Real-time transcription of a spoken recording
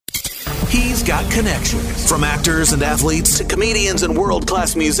He's got connections. From actors and athletes to comedians and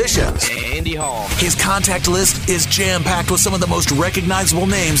world-class musicians. Andy Hall. His contact list is jam-packed with some of the most recognizable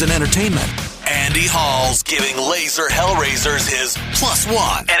names in entertainment. Andy Hall's giving Laser Hellraisers his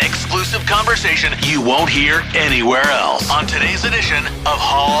 +1. An exclusive conversation you won't hear anywhere else on today's edition of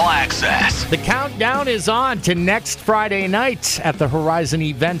Hall Access. The countdown is on to next Friday night at the Horizon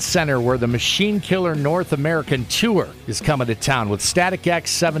Event Center, where the Machine Killer North American Tour is coming to town with Static X,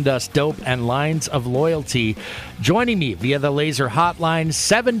 Sevendust, Dope, and Lines of Loyalty. Joining me via the Laser Hotline,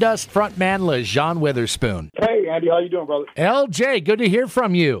 Sevendust frontman Lajon Witherspoon. Hey, Andy, how you doing, brother? LJ, good to hear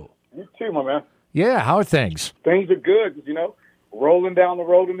from you. You too, my man. Yeah, how are things? Things are good, rolling down the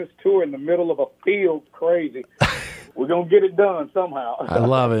road in this tour in the middle of a field, crazy. We're going to get it done somehow. I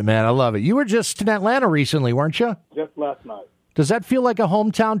love it, man. I love it. You were just in Atlanta recently, weren't you? Just last night. Does that feel like a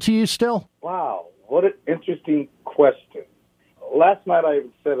hometown to you still? Wow, what an interesting question. Last night I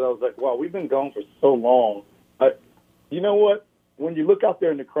even said it. I was like, wow, we've been gone for so long. You know what? When you look out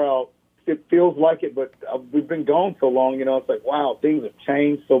there in the crowd, it feels like it, but we've been gone so long, it's like, wow, things have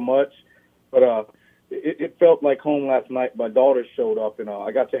changed so much. But it felt like home last night. My daughter showed up, and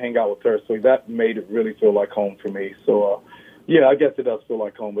I got to hang out with her, so that made it really feel like home for me. So, yeah, I guess it does feel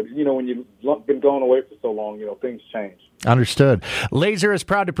like home. But, when you've been going away for so long, things change. Understood. Laser is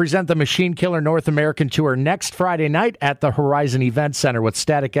proud to present the Machine Killer North American Tour next Friday night at the Horizon Event Center with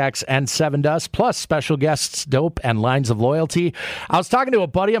Static X and Sevendust, plus special guests Dope and Lines of Loyalty. I was talking to a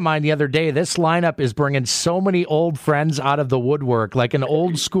buddy of mine the other day. This lineup is bringing so many old friends out of the woodwork, like an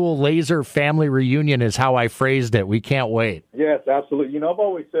old school Laser family reunion is how I phrased it. We can't wait. Yes, absolutely. I've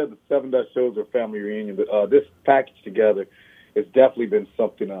always said the Sevendust shows are family reunion, but this package together has definitely been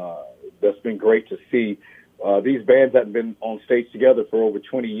something that's been great to see. These bands haven't been on stage together for over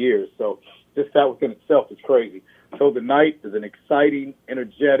 20 years, so just that within itself is crazy. So the night is an exciting,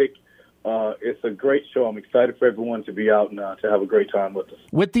 energetic, it's a great show. I'm excited for everyone to be out and to have a great time with us.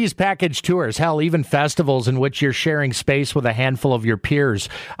 With these package tours, hell, even festivals in which you're sharing space with a handful of your peers,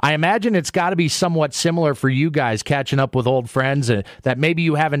 I imagine it's got to be somewhat similar for you guys catching up with old friends that maybe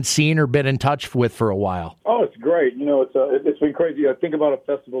you haven't seen or been in touch with for a while. Oh, it's great. It's been crazy. I think about a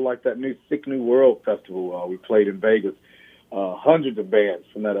festival like that new Sick New World festival we played in Vegas. Hundreds of bands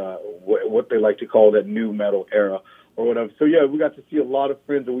from that, what they like to call that new metal era or whatever. So, yeah, we got to see a lot of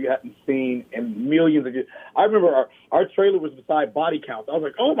friends that we hadn't seen in millions of years. I remember our trailer was beside Body Count. I was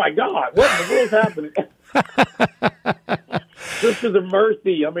like, oh, my God, what in the world's happening? Sisters of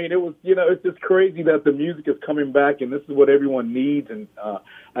Mercy. I mean, it was, it's just crazy that the music is coming back, and this is what everyone needs. And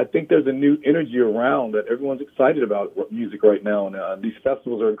I think there's a new energy around that everyone's excited about music right now, and these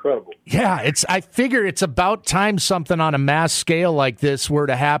festivals are incredible. Yeah, I figure it's about time something on a mass scale like this were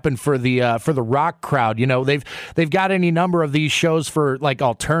to happen for the rock crowd. They've got any number of these shows for like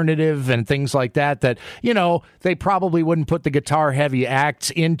alternative and things like that they probably wouldn't put the guitar heavy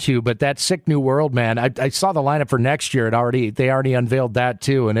acts into, but that Sick New World, man, I saw the lineup for next year. They already unveiled that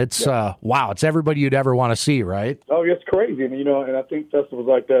too, and it's wow, it's everybody you'd ever want to see, right? Oh, it's crazy, and I think festivals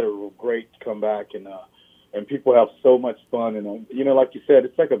like that are great to come back, and people have so much fun, and like you said,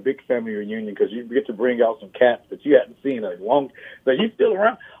 it's like a big family reunion because you get to bring out some cats that you hadn't seen in a long. That you still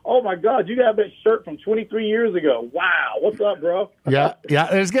around? Oh my God, you have that shirt from 23 years ago. Wow, what's up, bro? Yeah.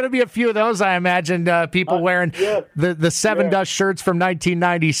 There's going to be a few of those, I imagine. People wearing the Sevendust shirts from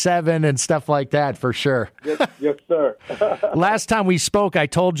 1997 and stuff like that, for sure. Yes, sir. Last time we spoke, I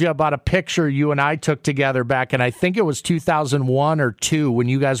told you about a picture you and I took together back in, I think it was 2001 or 2, when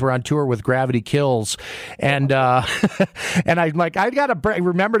you guys were on tour with Gravity Kills. And and I got to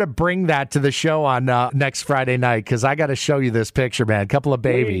remember to bring that to the show on next Friday night, because I got to show you this picture, man. A couple of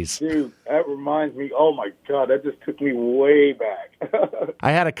babies. Dude, that reminds me. Oh my God, that just took me way back.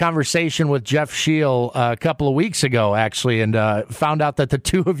 I had a conversation with Jeff Scheel a couple of weeks ago, actually, and found out that the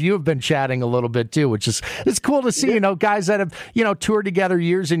two of you have been chatting a little bit too, which is it's cool to see. Guys that have toured together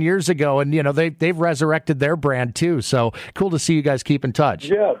years and years ago, and they've resurrected their brand too. So cool to see you guys keep in touch.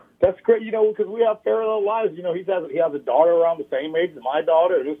 Yeah. That's great, because we have parallel lives. He has a daughter around the same age as my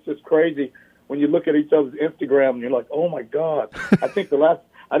daughter. It's just crazy when you look at each other's Instagram and you're like, oh my God. I think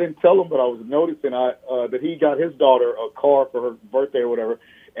I didn't tell him, but I was noticing that he got his daughter a car for her birthday or whatever.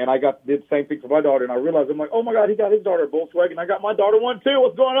 And I did the same thing for my daughter, and I realized, I'm like, oh my God, he got his daughter a Volkswagen. I got my daughter one too.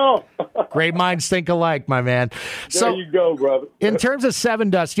 What's going on? Great minds think alike, my man. There you go, brother. In terms of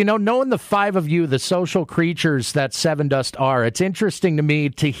Sevendust, knowing the five of you, the social creatures that Sevendust are, it's interesting to me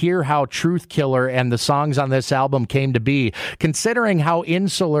to hear how Truth Killer and the songs on this album came to be, considering how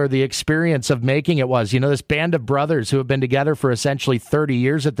insular the experience of making it was. This band of brothers who have been together for essentially 30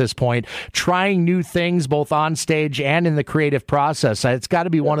 years years at this point, trying new things both on stage and in the creative process. It's got to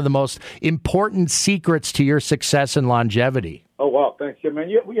be one of the most important secrets to your success and longevity. Oh, wow. Thanks. Yeah, man.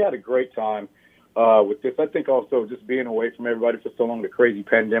 Yeah, we had a great time with this. I think also just being away from everybody for so long, the crazy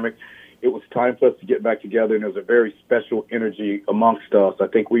pandemic, it was time for us to get back together, and there was a very special energy amongst us. I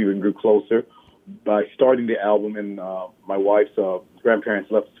think we even grew closer by starting the album, and my wife's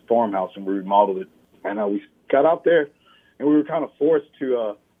grandparents left the farmhouse, and we remodeled it. And we got out there, and we were kind of forced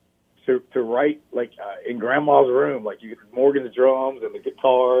to write, like, in Grandma's room. Like, you get Morgan's drums and the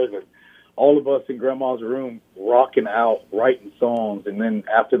guitars, and all of us in Grandma's room rocking out, writing songs, and then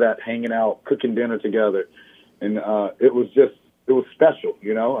after that, hanging out, cooking dinner together. And it was special,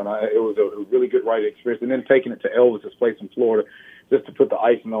 you know, and it was a really good writing experience. And then taking it to Elvis's place in Florida, just to put the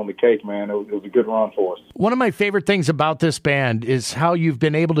icing on the cake, man, it was a good run for us. One of my favorite things about this band is how you've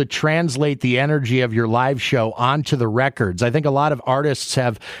been able to translate the energy of your live show onto the records. I think a lot of artists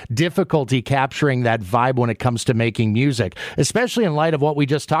have difficulty capturing that vibe when it comes to making music, especially in light of what we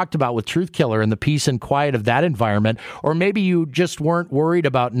just talked about with Truth Killer and the peace and quiet of that environment. Or maybe you just weren't worried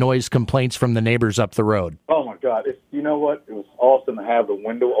about noise complaints from the neighbors up the road. Oh, my God. You know what? It was awesome to have the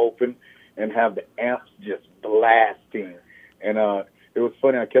window open and have the amps just blasting. And it was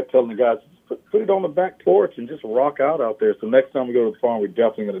funny. I kept telling the guys, put it on the back porch and just rock out there. So next time we go to the farm, we're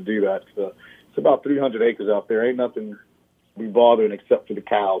definitely going to do that. It's about 300 acres out there. Ain't nothing we bothering except for the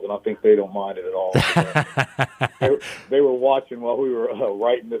cows, and I think they don't mind it at all. They were watching while we were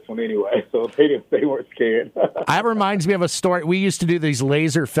writing this one anyway, so they weren't scared. That reminds me of a story. We used to do these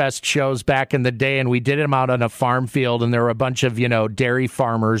Laser Fest shows back in the day, and we did them out on a farm field, and there were a bunch of, dairy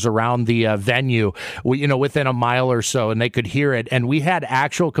farmers around the venue, within a mile or so, and they could hear it. And we had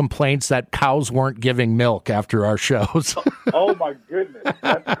actual complaints that cows weren't giving milk after our shows. Oh, my goodness.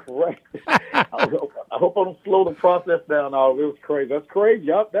 That's correct. I hope I don't slow the process down. Oh, it was crazy. That's crazy.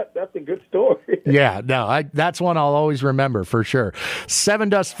 That's a good story. Yeah, no, that's one I'll always remember for sure.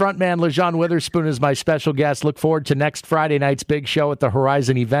 Sevendust frontman Lajon Witherspoon is my special guest. Look forward to next Friday night's big show at the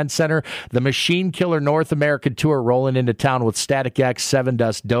Horizon Event Center. The Machine Killer North American Tour rolling into town with Static X,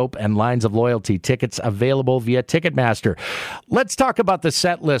 Sevendust, Dope, and Lines of Loyalty. Tickets available via Ticketmaster. Let's talk about the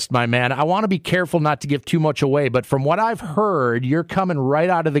set list, my man. I want to be careful not to give too much away, but from what I've heard, you're coming right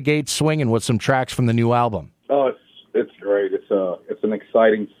out of the gate swinging with some tracks from the new album. Oh, it's great. It's an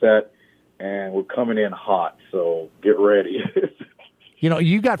exciting set, and we're coming in hot, so get ready.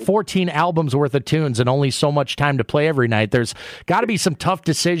 You got 14 albums worth of tunes and only so much time to play every night. There's got to be some tough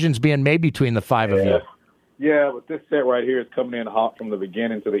decisions being made between the five of you. Yeah, but this set right here is coming in hot from the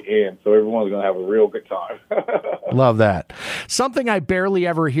beginning to the end, so everyone's going to have a real good time. Love that. Something I barely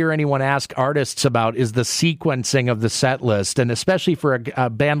ever hear anyone ask artists about is the sequencing of the set list, and especially for a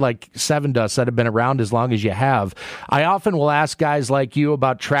band like Sevendust that have been around as long as you have. I often will ask guys like you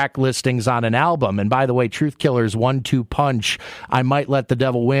about track listings on an album, and by the way, Truth Killer's 1-2 punch, I Might Let the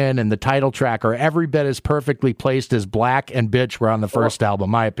Devil Win, and the title track are every bit as perfectly placed as Black and Bitch were on the first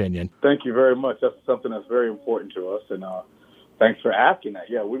album, my opinion. Thank you very much. That's something that's very important to us, and thanks for asking that.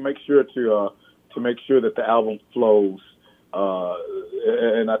 Yeah, we make sure to make sure that the album flows,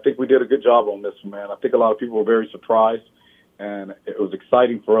 and I think we did a good job on this one, man. I think a lot of people were very surprised, and it was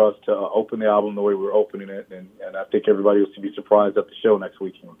exciting for us to open the album the way we were opening it, and I think everybody was to be surprised at the show next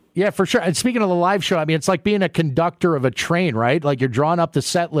weekend. Yeah, for sure. And speaking of the live show, I mean, it's like being a conductor of a train, right? Like you're drawing up the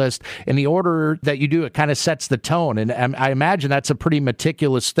set list, and the order that you do it kind of sets the tone, and I imagine that's a pretty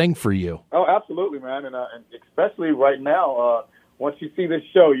meticulous thing for you. Oh, absolutely, man, and especially right now, once you see this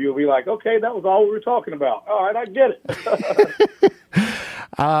show, you'll be like, okay, that was all we were talking about. All right, I get it.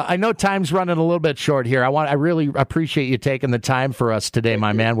 I know time's running a little bit short here. I really appreciate you taking the time for us today,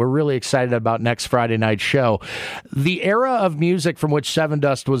 my man. We're really excited about next Friday night's show. The era of music from which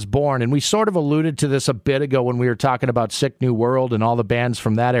Sevendust was born, and we sort of alluded to this a bit ago when we were talking about Sick New World and all the bands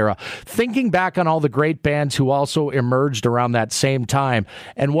from that era. Thinking back on all the great bands who also emerged around that same time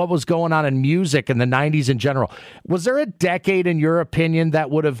and what was going on in music in the 90s in general, was there a decade, in your opinion, that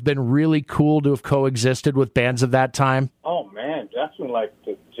would have been really cool to have coexisted with bands of that time? Oh, man, definitely like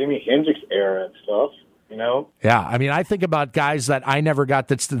the Jimi Hendrix era and stuff, Yeah, I mean, I think about guys that I never got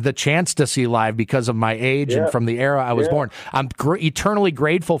the chance to see live because of my age and from the era I was born. I'm eternally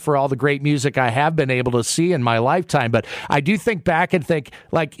grateful for all the great music I have been able to see in my lifetime, but I do think back and think,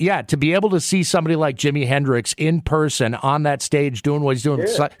 to be able to see somebody like Jimi Hendrix in person on that stage doing what he's doing,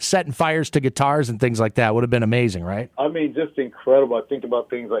 setting fires to guitars and things like that would have been amazing, right? I mean, just incredible. I think about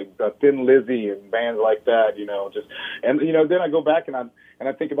things like Thin Lizzy and bands like that, then I go back and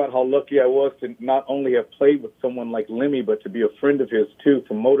I think about how lucky I was to not only have played with someone like Lemmy, but to be a friend of his, too,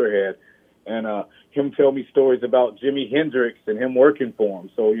 from Motorhead. and him tell me stories about Jimi Hendrix and him working for him.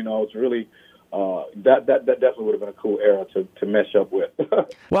 So, it's really that definitely would have been a cool era to mesh up with.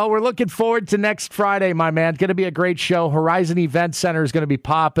 Well, we're looking forward to next Friday, my man. Going to be a great show. Horizon Event Center is going to be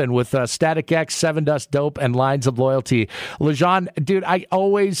popping with Static X, Sevendust, Dope, and Lines of Loyalty. Lajon, dude, I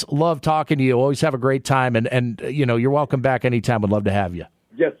always love talking to you. Always have a great time, and you're welcome back anytime. Would love to have you.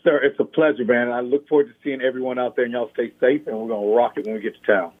 Yes, sir. It's a pleasure, man. I look forward to seeing everyone out there, and y'all stay safe, and we're going to rock it when we get to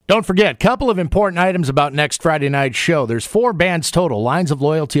town. Don't forget, a couple of important items about next Friday night's show. There's 4 bands total. Lines of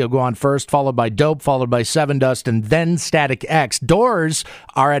Loyalty will go on first, followed by Dope, followed by Sevendust, and then Static X. Doors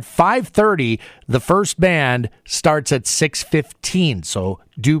are at 5:30. The first band starts at 6:15, so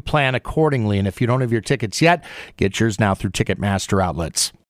do plan accordingly. And if you don't have your tickets yet, get yours now through Ticketmaster outlets.